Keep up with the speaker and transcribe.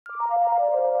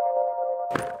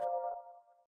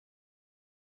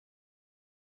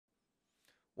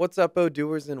What's up,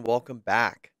 Odooers, and welcome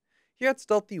back. Here at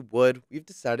Stealthy Wood, we've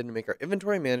decided to make our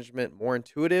inventory management more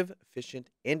intuitive,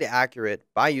 efficient, and accurate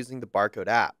by using the Barcode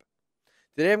app.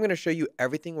 Today, I'm going to show you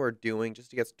everything we're doing just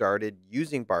to get started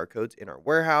using barcodes in our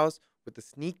warehouse with a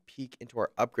sneak peek into our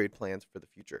upgrade plans for the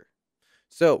future.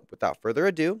 So, without further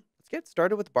ado, let's get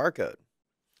started with Barcode.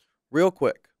 Real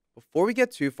quick, before we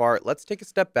get too far, let's take a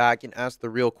step back and ask the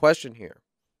real question here.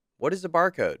 What is a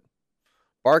barcode?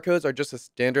 Barcodes are just a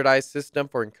standardized system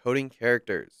for encoding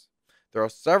characters. There are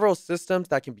several systems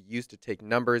that can be used to take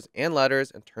numbers and letters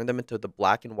and turn them into the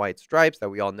black and white stripes that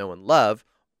we all know and love,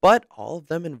 but all of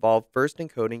them involve first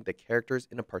encoding the characters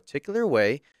in a particular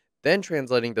way, then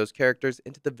translating those characters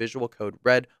into the visual code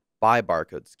read by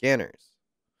barcode scanners.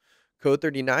 Code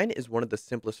 39 is one of the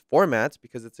simplest formats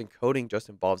because its encoding just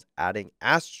involves adding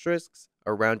asterisks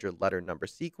around your letter number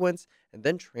sequence and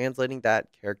then translating that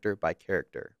character by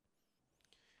character.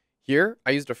 Here, I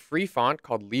used a free font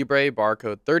called Libre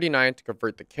Barcode 39 to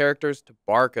convert the characters to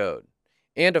barcode.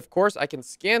 And of course, I can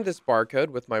scan this barcode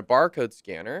with my barcode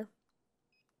scanner.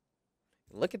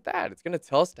 And look at that, it's going to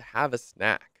tell us to have a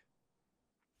snack.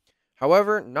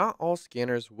 However, not all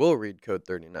scanners will read code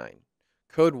 39.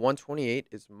 Code 128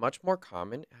 is much more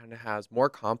common and it has more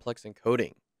complex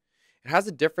encoding. It has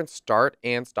a different start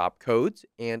and stop codes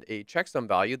and a checksum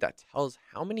value that tells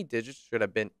how many digits should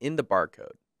have been in the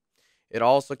barcode. It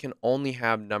also can only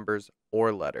have numbers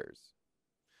or letters.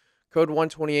 Code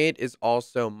 128 is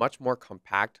also much more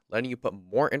compact, letting you put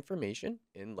more information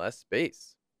in less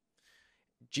space.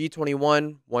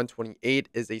 G21 128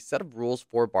 is a set of rules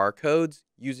for barcodes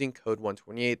using code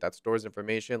 128 that stores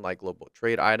information like global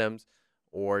trade items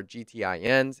or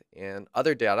GTINs and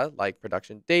other data like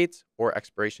production dates or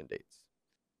expiration dates.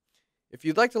 If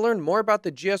you'd like to learn more about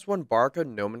the GS1 barcode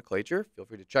nomenclature, feel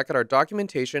free to check out our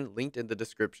documentation linked in the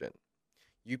description.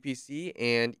 UPC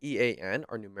and EAN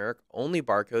are numeric-only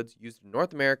barcodes used in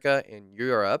North America and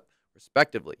Europe,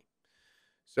 respectively.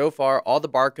 So far, all the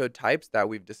barcode types that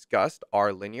we've discussed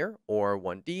are linear or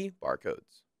 1D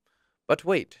barcodes. But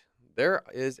wait, there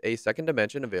is a second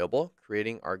dimension available,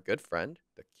 creating our good friend,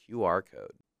 the QR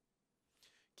code.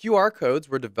 QR codes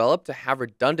were developed to have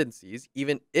redundancies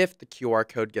even if the QR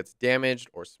code gets damaged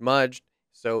or smudged,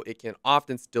 so it can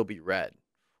often still be read.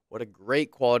 What a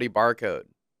great quality barcode.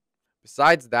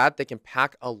 Besides that, they can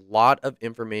pack a lot of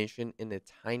information in a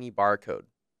tiny barcode.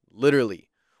 Literally,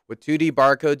 with 2D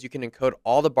barcodes, you can encode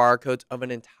all the barcodes of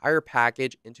an entire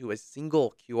package into a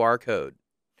single QR code.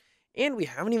 And we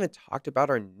haven't even talked about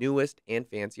our newest and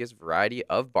fanciest variety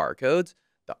of barcodes,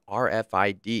 the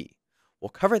RFID. We'll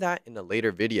cover that in a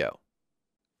later video.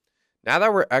 Now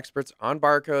that we're experts on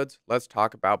barcodes, let's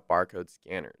talk about barcode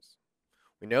scanners.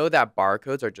 We know that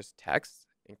barcodes are just text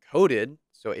encoded,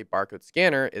 so a barcode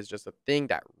scanner is just a thing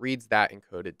that reads that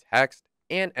encoded text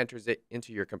and enters it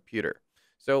into your computer.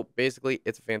 So basically,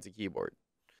 it's a fancy keyboard.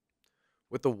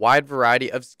 With the wide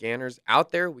variety of scanners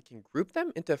out there, we can group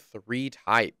them into 3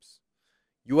 types.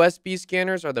 USB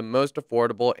scanners are the most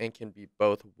affordable and can be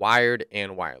both wired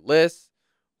and wireless.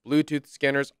 Bluetooth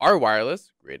scanners are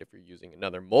wireless, great if you're using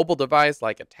another mobile device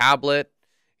like a tablet.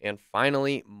 And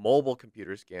finally, mobile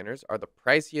computer scanners are the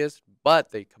priciest, but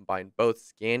they combine both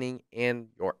scanning and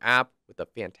your app with a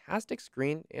fantastic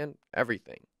screen and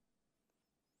everything.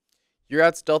 Here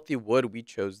at Stealthy Wood, we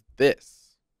chose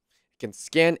this. It can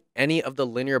scan any of the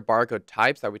linear barcode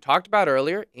types that we talked about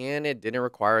earlier, and it didn't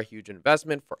require a huge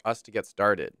investment for us to get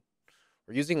started.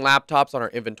 We're using laptops on our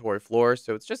inventory floor,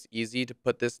 so it's just easy to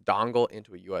put this dongle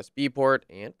into a USB port,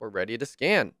 and we're ready to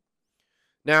scan.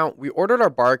 Now, we ordered our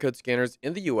barcode scanners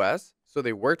in the US, so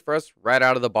they worked for us right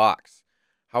out of the box.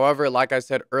 However, like I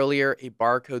said earlier, a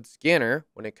barcode scanner,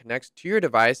 when it connects to your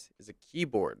device, is a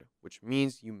keyboard, which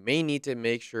means you may need to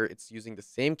make sure it's using the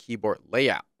same keyboard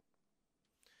layout.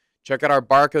 Check out our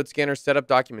barcode scanner setup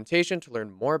documentation to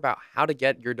learn more about how to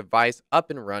get your device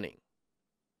up and running.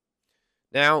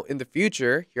 Now, in the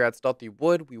future, here at Stealthy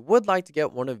Wood, we would like to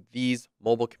get one of these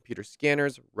mobile computer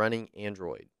scanners running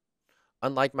Android.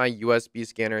 Unlike my USB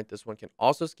scanner, this one can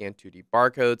also scan 2D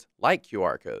barcodes like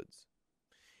QR codes.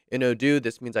 In Odoo,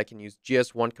 this means I can use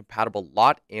GS1 compatible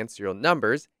lot and serial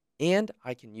numbers, and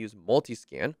I can use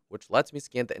multi-scan, which lets me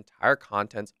scan the entire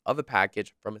contents of a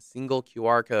package from a single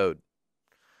QR code.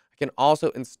 I can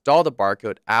also install the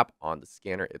barcode app on the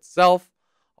scanner itself.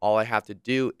 All I have to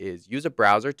do is use a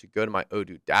browser to go to my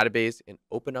Odoo database and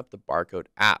open up the barcode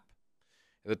app.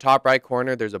 In the top right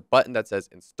corner, there's a button that says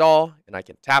install, and I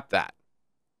can tap that.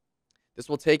 This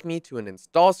will take me to an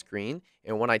install screen,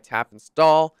 and when I tap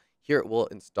install, here it will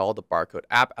install the Barcode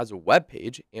app as a web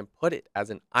page and put it as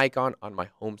an icon on my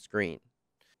home screen.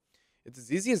 It's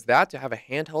as easy as that to have a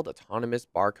handheld autonomous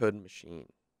barcode machine.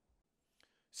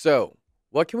 So,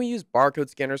 what can we use barcode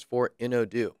scanners for in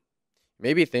Odoo? You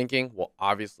may be thinking, well,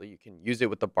 obviously you can use it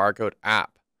with the Barcode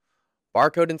app.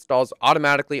 Barcode installs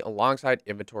automatically alongside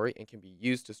inventory and can be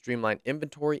used to streamline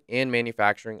inventory and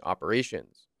manufacturing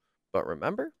operations. But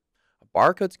remember, a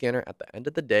barcode scanner at the end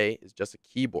of the day is just a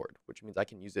keyboard, which means I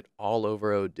can use it all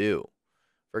over Odoo.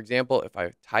 For example, if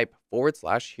I type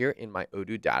 / here in my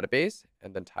Odoo database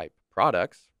and then type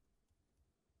products,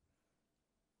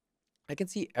 I can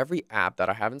see every app that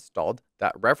I have installed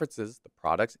that references the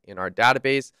products in our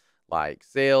database, like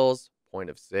sales, point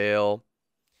of sale,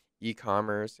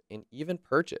 e-commerce, and even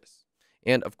purchase.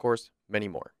 And of course, many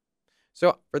more.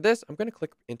 So for this, I'm going to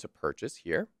click into purchase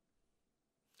here.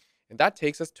 And that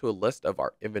takes us to a list of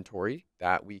our inventory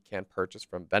that we can purchase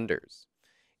from vendors.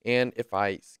 And if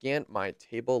I scan my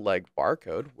table leg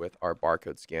barcode with our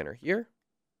barcode scanner here,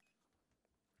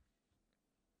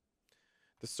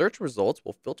 the search results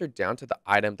will filter down to the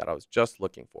item that I was just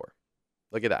looking for.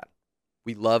 Look at that.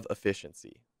 We love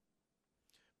efficiency.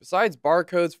 Besides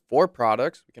barcodes for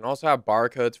products, we can also have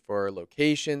barcodes for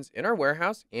locations in our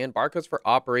warehouse and barcodes for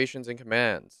operations and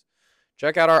commands.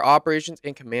 Check out our operations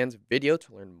and commands video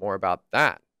to learn more about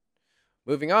that.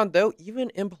 Moving on though,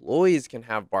 even employees can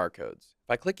have barcodes. If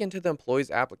I click into the employees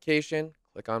application,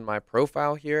 click on my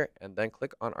profile here, and then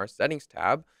click on our settings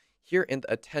tab, here in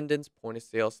the attendance point of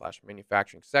sale /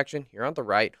 manufacturing section, here on the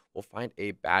right, we'll find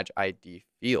a badge ID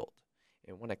field.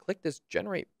 And when I click this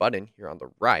generate button here on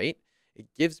the right, it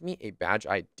gives me a badge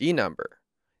ID number.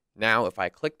 Now, if I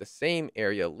click the same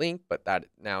area link, but that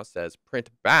now says print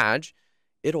badge,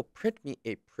 it'll print me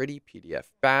a pretty PDF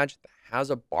badge that has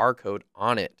a barcode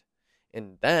on it.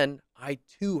 And then I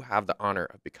too have the honor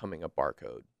of becoming a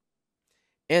barcode.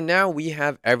 And now we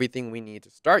have everything we need to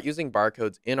start using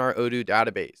barcodes in our Odoo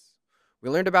database. We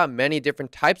learned about many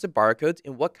different types of barcodes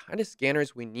and what kind of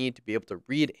scanners we need to be able to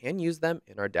read and use them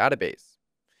in our database.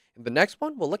 In the next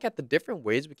one, we'll look at the different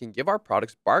ways we can give our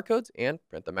products barcodes and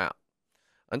print them out.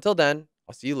 Until then,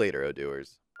 I'll see you later,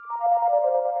 Odooers.